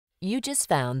You just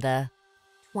found the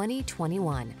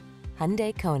 2021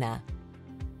 Hyundai Kona.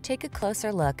 Take a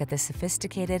closer look at the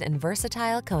sophisticated and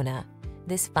versatile Kona.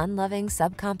 This fun-loving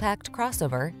subcompact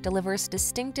crossover delivers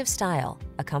distinctive style,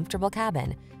 a comfortable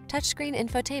cabin, touchscreen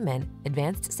infotainment,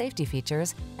 advanced safety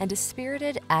features, and a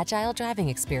spirited, agile driving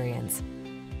experience.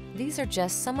 These are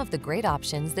just some of the great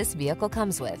options this vehicle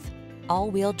comes with: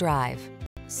 all-wheel drive,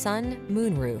 sun,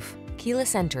 moonroof,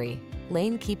 keyless entry,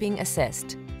 lane keeping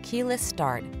assist, keyless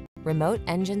start, remote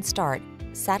engine start,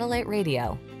 satellite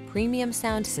radio, premium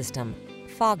sound system,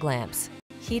 fog lamps,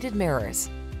 heated mirrors.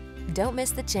 Don't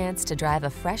miss the chance to drive a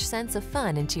fresh sense of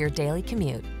fun into your daily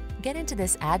commute. Get into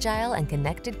this agile and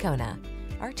connected Kona.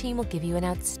 Our team will give you an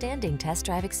outstanding test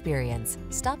drive experience.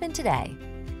 Stop in today.